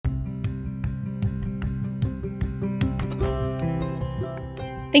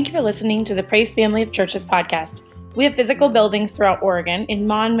Thank you for listening to the Praise Family of Churches podcast. We have physical buildings throughout Oregon in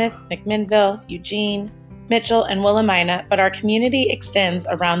Monmouth, McMinnville, Eugene, Mitchell, and Willamina, but our community extends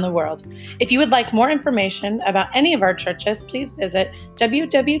around the world. If you would like more information about any of our churches, please visit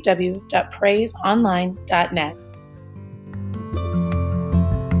www.praiseonline.net.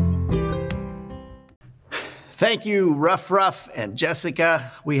 Thank you, Ruff and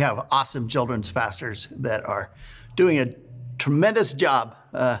Jessica. We have awesome children's pastors that are doing a tremendous job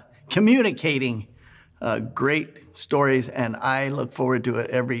communicating great stories, and I look forward to it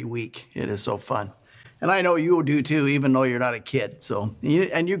every week. It is so fun. And I know you will do too, even though you're not a kid. So,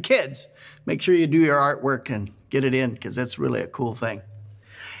 and you kids, make sure you do your artwork and get it in, because that's really a cool thing.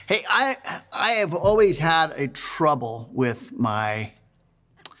 Hey, I have always had a trouble with my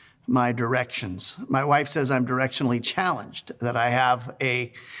directions. My wife says I'm directionally challenged, that I have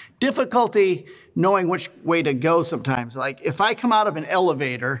a difficulty knowing which way to go sometimes. Like if I come out of an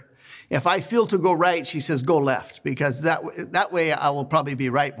elevator, if I feel to go right, she says, go left, because that way I will probably be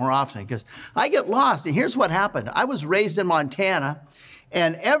right more often, because I get lost. And here's what happened. I was raised in Montana,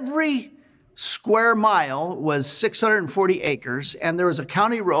 and every square mile was 640 acres, and there was a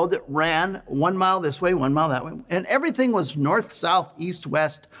county road that ran 1 mile this way, 1 mile that way, and everything was north, south, east,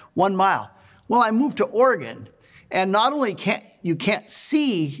 west, 1 mile. Well, I moved to Oregon, and not only can't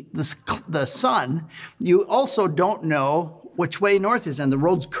see the sun, you also don't know which way north is, and the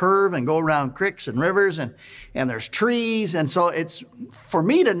roads curve and go around creeks and rivers, and there's trees, and so it's, for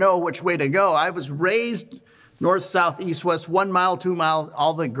me to know which way to go, I was raised north, south, east, west, 1 mile, 2 miles,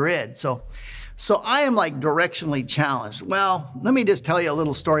 all the grid. So I am like directionally challenged. Well, let me just tell you a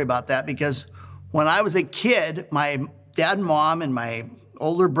little story about that, because when I was a kid, my dad and mom and my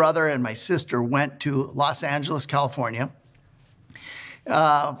older brother and my sister went to Los Angeles, California,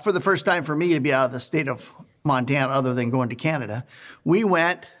 for the first time for me to be out of the state of Montana, other than going to Canada. We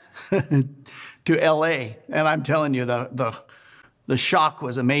went to LA, and I'm telling you, the shock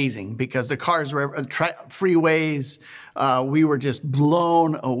was amazing, because the cars were freeways. We were just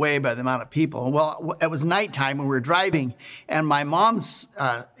blown away by the amount of people. Well, it was nighttime when we were driving, and my mom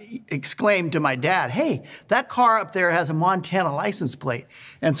exclaimed to my dad, "Hey, that car up there has a Montana license plate."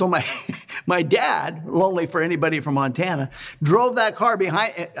 And so my dad, lonely for anybody from Montana, drove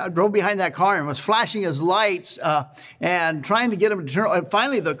behind that car and was flashing his lights and trying to get him to turn. And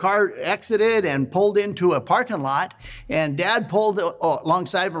finally, the car exited and pulled into a parking lot, and Dad pulled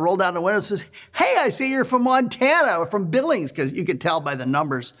alongside of him, rolled down the window, and says, "Hey, I see you're from Montana, or from Billings," because you could tell by the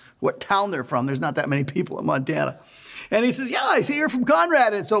numbers what town they're from. There's not that many people in Montana. And he says, "Yeah, I see you're from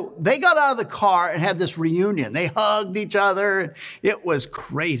Conrad." And so they got out of the car and had this reunion. They hugged each other. It was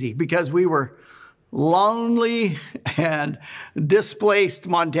crazy, because we were lonely and displaced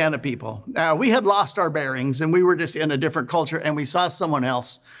Montana people. We had lost our bearings, and we were just in a different culture, and we saw someone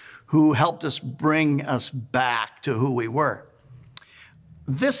else who helped us bring us back to who we were.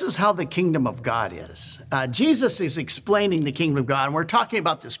 This is how the kingdom of God is. Jesus is explaining the kingdom of God, and we're talking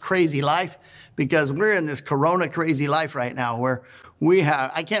about this crazy life, because we're in this corona crazy life right now, where we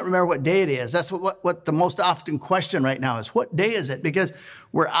have, I can't remember what day it is. That's what the most often question right now is, what day is it? Because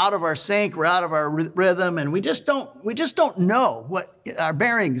we're out of our sync, we're out of our rhythm, and we just don't know what our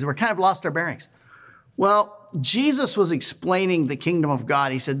bearings, we're kind of lost our bearings. Well, Jesus was explaining the kingdom of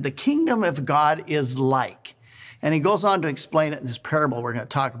God. He said, the kingdom of God is like. And he goes on to explain it in this parable we're going to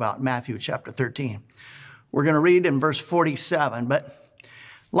talk about in Matthew chapter 13. We're going to read in verse 47, but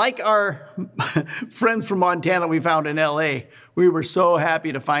like our friends from Montana we found in LA, we were so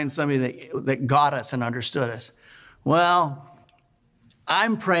happy to find somebody that got us and understood us. Well,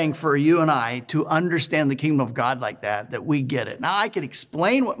 I'm praying for you and I to understand the kingdom of God like that we get it. Now, I could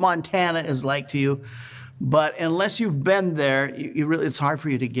explain what Montana is like to you, but unless you've been there, it's hard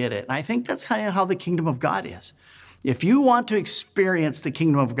for you to get it. And I think that's kind of how the kingdom of God is. If you want to experience the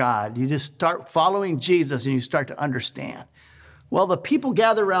kingdom of God, you just start following Jesus and you start to understand. Well, the people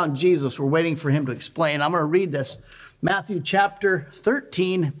gathered around Jesus were waiting for him to explain. I'm going to read this. Matthew chapter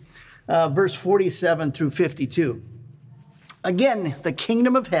 13, verse 47 through 52. Again, the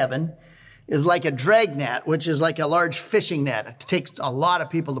kingdom of heaven is like a dragnet, which is like a large fishing net. It takes a lot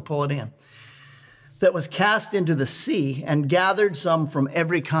of people to pull it in. That was cast into the sea and gathered some from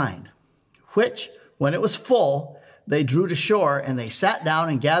every kind, which, when it was full, they drew to shore, and they sat down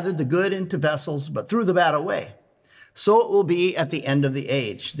and gathered the good into vessels, but threw the bad away. So it will be at the end of the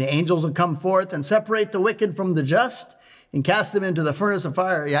age. The angels will come forth and separate the wicked from the just and cast them into the furnace of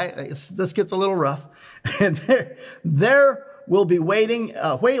fire. Yeah, this gets a little rough. And there will be wailing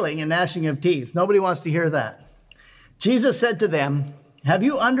and gnashing of teeth. Nobody wants to hear that. Jesus said to them, "Have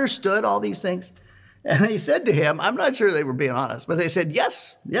you understood all these things?" And they said to him, I'm not sure they were being honest, but they said,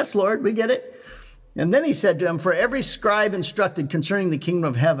 yes, Lord, we get it. And then he said to him, for every scribe instructed concerning the kingdom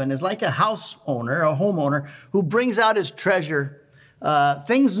of heaven is like a house owner, a homeowner, who brings out his treasure,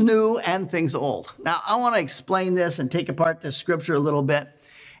 things new and things old. Now, I want to explain this and take apart this scripture a little bit.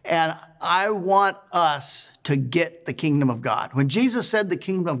 And I want us to get the kingdom of God. When Jesus said the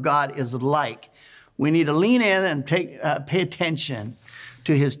kingdom of God is like, we need to lean in and pay attention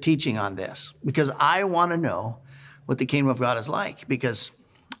to his teaching on this, because I want to know what the kingdom of God is like, because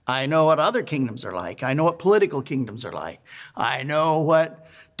I know what other kingdoms are like. I know what political kingdoms are like. I know what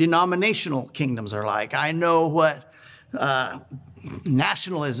denominational kingdoms are like. I know what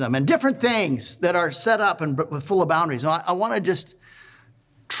nationalism and different things that are set up and with full of boundaries. I want to just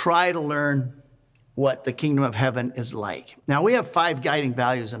try to learn what the kingdom of heaven is like. Now, we have 5 guiding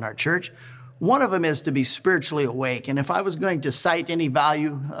values in our church. One of them is to be spiritually awake. And if I was going to cite any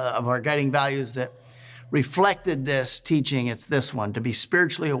value of our guiding values that reflected this teaching, it's this one: to be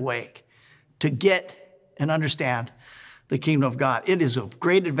spiritually awake, to get and understand the kingdom of God. It is of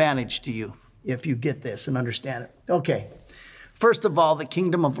great advantage to you if you get this and understand it. Okay. First of all, the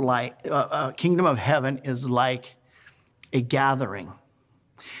kingdom of heaven is like a gathering.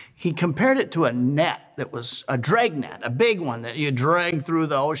 He compared it to a net that was a dragnet, a big one that you drag through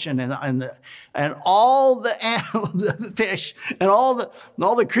the ocean, and all the animals, the fish, and all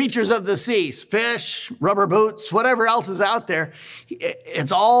the creatures of the seas, fish, rubber boots, whatever else is out there,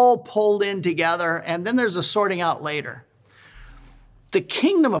 it's all pulled in together, and then there's a sorting out later. The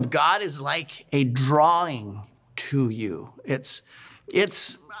kingdom of God is like a drawing to you.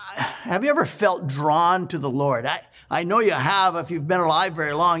 Have you ever felt drawn to the Lord? I know you have. If you've been alive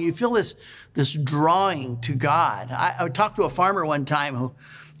very long, you feel this drawing to God. I talked to a farmer one time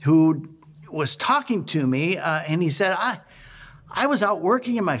who was talking to me, and he said, I was out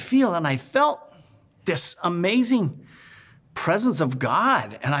working in my field, and I felt this amazing presence of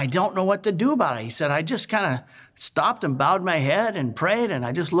God, and I don't know what to do about it. He said, I just kind of stopped and bowed my head and prayed, and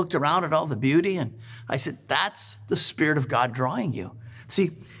I just looked around at all the beauty, and I said, that's the Spirit of God drawing you.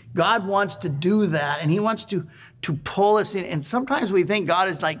 See, God wants to do that, and he wants to pull us in. And sometimes we think God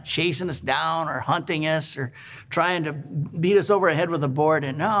is like chasing us down or hunting us or trying to beat us over the head with a board.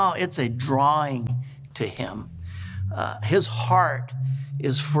 And no, it's a drawing to him. His heart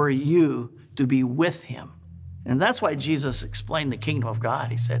is for you to be with him. And that's why Jesus explained the kingdom of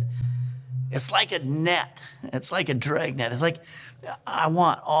God. He said, it's like a net. It's like a dragnet. It's like, I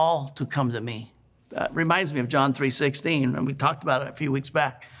want all to come to me. Reminds me of John 3:16, and we talked about it a few weeks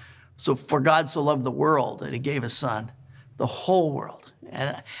back. So for God so loved the world that he gave his son, the whole world.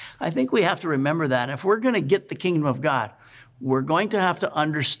 And I think we have to remember that. If we're going to get the kingdom of God, we're going to have to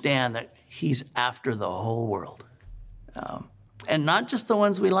understand that he's after the whole world. And not just the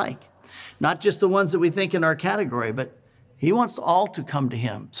ones we like, not just the ones that we think in our category, but he wants all to come to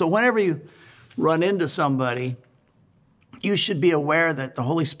him. So whenever you run into somebody, you should be aware that the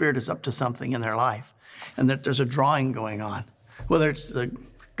Holy Spirit is up to something in their life and that there's a drawing going on, whether it's the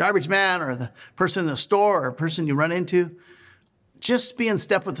garbage man or the person in the store or a person you run into. Just be in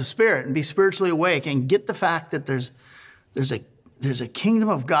step with the Spirit and be spiritually awake and get the fact that there's a kingdom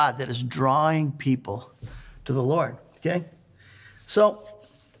of God that is drawing people to the Lord, okay? So,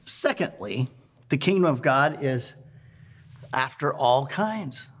 secondly, the kingdom of God is after all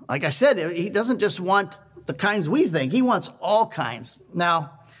kinds. Like I said, he doesn't just want the kinds we think. He wants all kinds.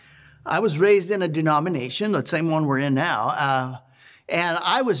 Now, I was raised in a denomination, the same one we're in now, and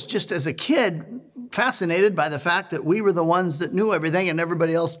I was just as a kid fascinated by the fact that we were the ones that knew everything and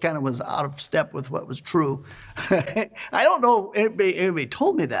everybody else kind of was out of step with what was true. I don't know if anybody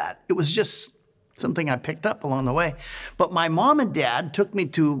told me that. It was just something I picked up along the way. But my mom and dad took me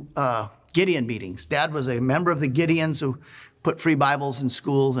to Gideon meetings. Dad was a member of the Gideons who put free Bibles in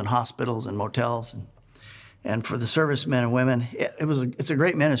schools and hospitals and motels and for the servicemen and women. It's a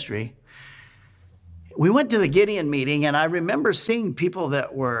great ministry. We went to the Gideon meeting, and I remember seeing people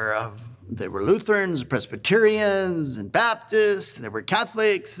that were they were Lutherans, Presbyterians, and Baptists. There were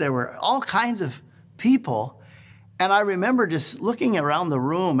Catholics. There were all kinds of people. And I remember just looking around the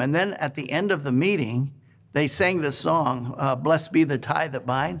room, and then at the end of the meeting, they sang this song, Blessed Be the Tie That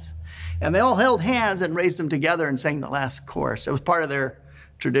Binds. And they all held hands and raised them together and sang the last chorus. It was part of their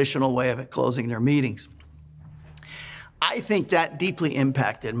traditional way of closing their meetings. I think that deeply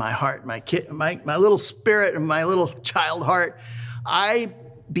impacted my heart, my little spirit and my little child heart. I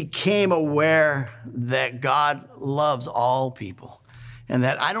became aware that God loves all people and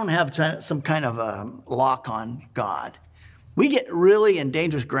that I don't have some kind of a lock on God. We get really in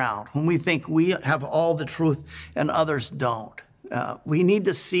dangerous ground when we think we have all the truth and others don't. We need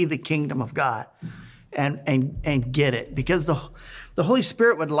to see the kingdom of God. and get it, because the Holy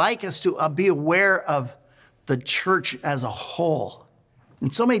Spirit would like us to be aware of the church as a whole.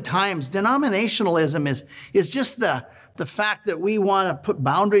 And so many times denominationalism is just the fact that we want to put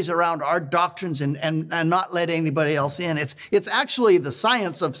boundaries around our doctrines and not let anybody else in. It's actually the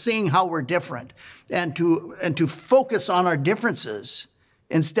science of seeing how we're different and to focus on our differences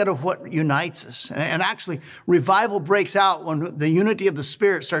instead of what unites us. And actually, revival breaks out when the unity of the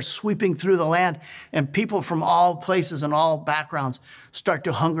Spirit starts sweeping through the land, and people from all places and all backgrounds start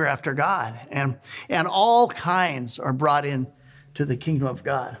to hunger after God. And all kinds are brought in to the kingdom of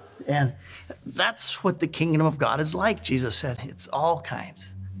God. And that's what the kingdom of God is like, Jesus said. It's all kinds.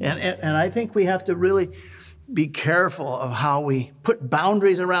 And I think we have to really be careful of how we put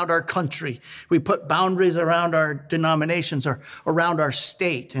boundaries around our country. We put boundaries around our denominations or around our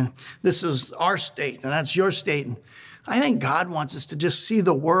state. And this is our state, and that's your state. And I think God wants us to just see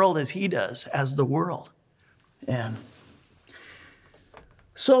the world as he does, as the world. And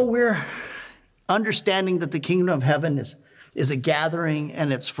so we're understanding that the kingdom of heaven is a gathering,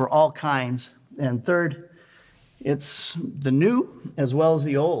 and it's for all kinds. And third, it's the new as well as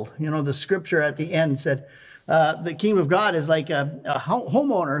the old. You know, the scripture at the end said, the kingdom of God is like a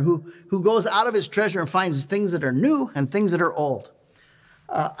homeowner who goes out of his treasure and finds things that are new and things that are old.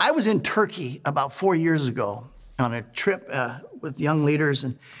 I was in Turkey about 4 years ago on a trip with young leaders,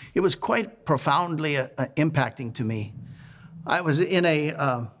 and it was quite profoundly impacting to me. I was in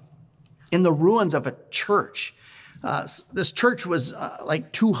the ruins of a church. This church was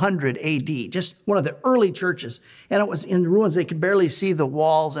like 200 AD, just one of the early churches. And it was in ruins. They could barely see the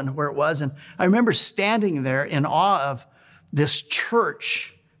walls and where it was. And I remember standing there in awe of this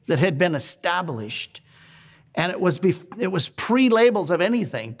church that had been established. And it was pre-labels of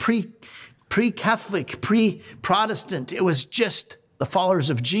anything, pre-Catholic, pre-Protestant. It was just the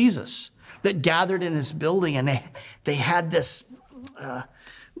followers of Jesus that gathered in this building. And they had this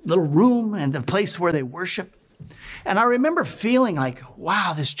little room and the place where they worshiped. And I remember feeling like,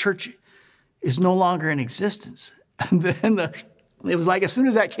 wow, this church is no longer in existence. And then it was like, as soon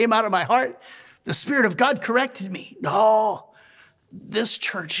as that came out of my heart, the Spirit of God corrected me. No, this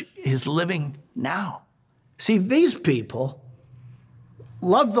church is living now. See, these people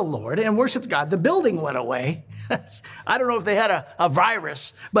loved the Lord and worshiped God. The building went away. I don't know if they had a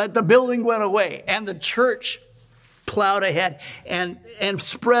virus, but the building went away. And the church plowed ahead and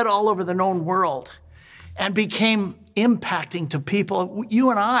spread all over the known world, and became impacting to people.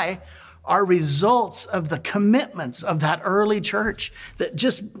 You and I are results of the commitments of that early church that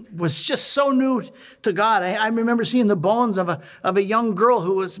was so new to God. I remember seeing the bones of a young girl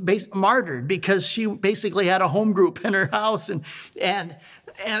who was martyred because she basically had a home group in her house, and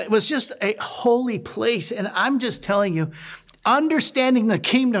it was just a holy place. And I'm just telling you, understanding the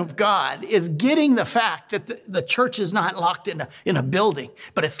kingdom of God is getting the fact that the church is not locked in a building,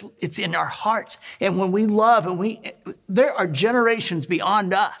 but it's in our hearts. And when we love there are generations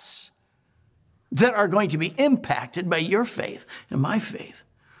beyond us that are going to be impacted by your faith and my faith.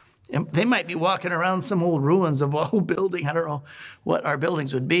 And they might be walking around some old ruins of an old building. I don't know what our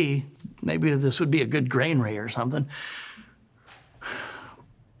buildings would be. Maybe this would be a good granary or something.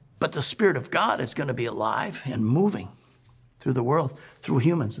 But the Spirit of God is going to be alive and moving through the world, through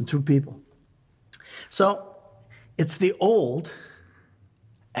humans and through people. So it's the old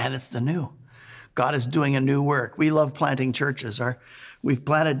and it's the new. God is doing a new work. We love planting churches. We've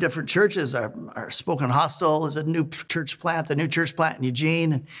planted different churches. Our Spoken Hostel is a new church plant, the new church plant in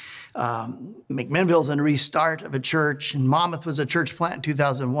Eugene. McMinnville's a restart of a church. And Monmouth was a church plant in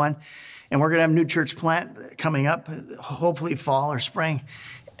 2001. And we're going to have a new church plant coming up, hopefully fall or spring.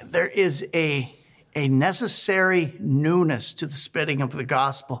 There is a necessary newness to the spreading of the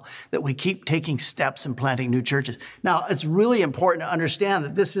gospel that we keep taking steps in planting new churches. Now, it's really important to understand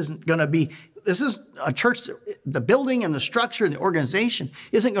that this is a church, the building and the structure and the organization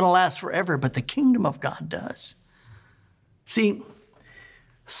isn't going to last forever, but the kingdom of God does. See,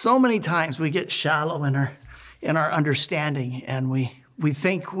 so many times we get shallow in our understanding, and we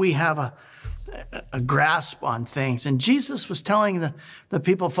think we have a grasp on things. And Jesus was telling the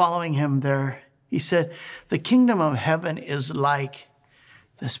people following him there, he said, the kingdom of heaven is like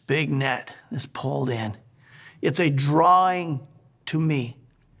this big net that's pulled in. It's a drawing to me.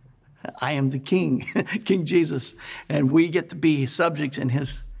 I am the king, King Jesus, and we get to be subjects in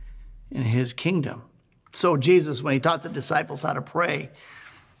his kingdom. So Jesus, when he taught the disciples how to pray,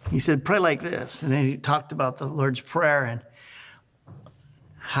 he said, pray like this. And then he talked about the Lord's Prayer, and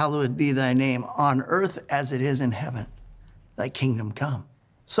hallowed be thy name on earth as it is in heaven, thy kingdom come.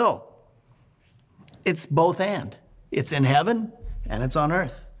 So it's both and. It's in heaven and it's on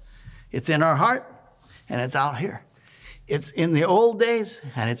earth. It's in our heart and it's out here. It's in the old days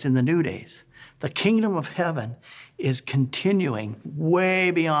and it's in the new days. The kingdom of heaven is continuing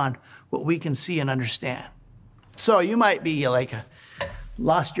way beyond what we can see and understand. So you might be like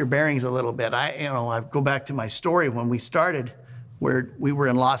lost your bearings a little bit. I go back to my story when we started, where we were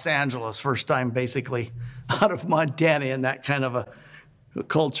in Los Angeles, first time basically out of Montana in that kind of a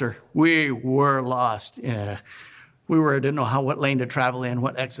culture. We were lost. Didn't know what lane to travel in,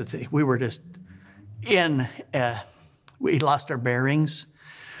 what exit to take. We were just we lost our bearings.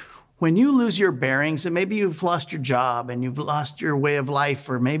 When you lose your bearings, and maybe you've lost your job and you've lost your way of life,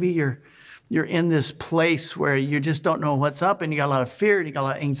 or maybe you're in this place where you just don't know what's up and you got a lot of fear and you got a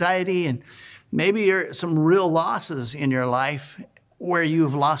lot of anxiety, and maybe you're some real losses in your life where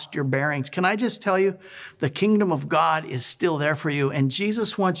you've lost your bearings. Can I just tell you, the kingdom of God is still there for you, and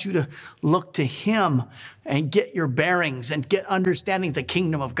Jesus wants you to look to him and get your bearings and get understanding the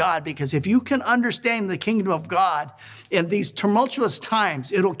kingdom of God, because if you can understand the kingdom of God in these tumultuous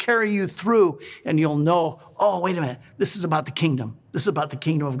times, it'll carry you through and you'll know, oh, wait a minute, this is about the kingdom. This is about the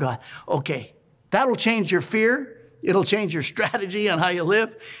kingdom of God. Okay, that'll change your fear. It'll change your strategy on how you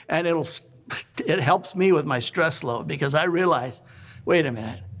live, and it helps me with my stress load, because I realize, wait a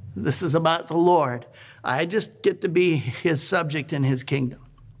minute, this is about the Lord. I just get to be his subject in his kingdom.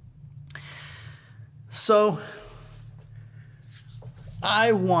 So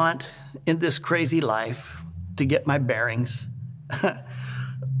I want in this crazy life to get my bearings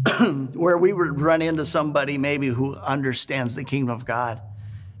where we would run into somebody maybe who understands the kingdom of God.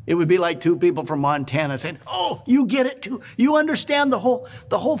 It would be like two people from Montana saying, oh, you get it too. You understand the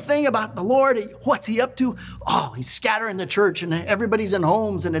whole thing about the Lord. What's he up to? Oh, he's scattering the church and everybody's in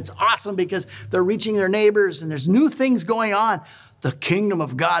homes, and it's awesome because they're reaching their neighbors and there's new things going on. The kingdom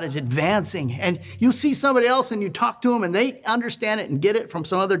of God is advancing. And you see somebody else and you talk to them and they understand it and get it from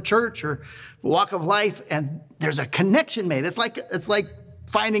some other church or walk of life, and there's a connection made. It's like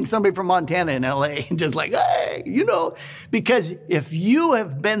finding somebody from Montana in LA and just like, hey, because if you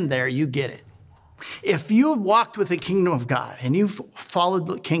have been there, you get it. If you have walked with the kingdom of God and you've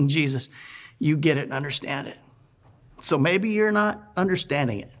followed King Jesus, you get it and understand it. So maybe you're not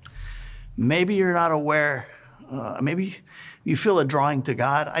understanding it. Maybe you're not aware. Maybe you feel a drawing to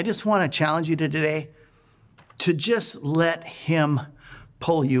God. I just want to challenge you today to just let him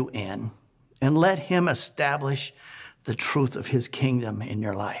pull you in and let him establish the truth of his kingdom in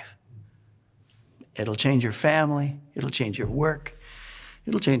your life. It'll change your family. It'll change your work.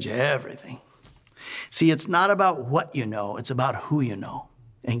 It'll change everything. See, it's not about what you know. It's about who you know.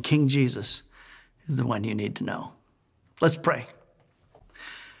 And King Jesus is the one you need to know. Let's pray.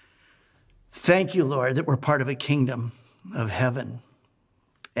 Thank you, Lord, that we're part of a kingdom of heaven.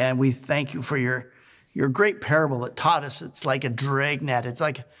 And we thank you for your great parable that taught us it's like a dragnet. It's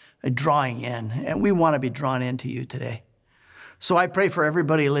like a drawing in, and we want to be drawn into you today. So I pray for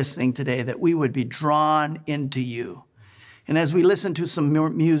everybody listening today that we would be drawn into you. And as we listen to some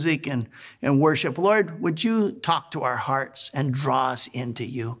music and worship, Lord, would you talk to our hearts and draw us into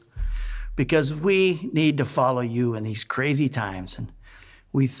you? Because we need to follow you in these crazy times, and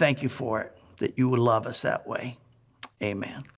we thank you for it, that you would love us that way. Amen.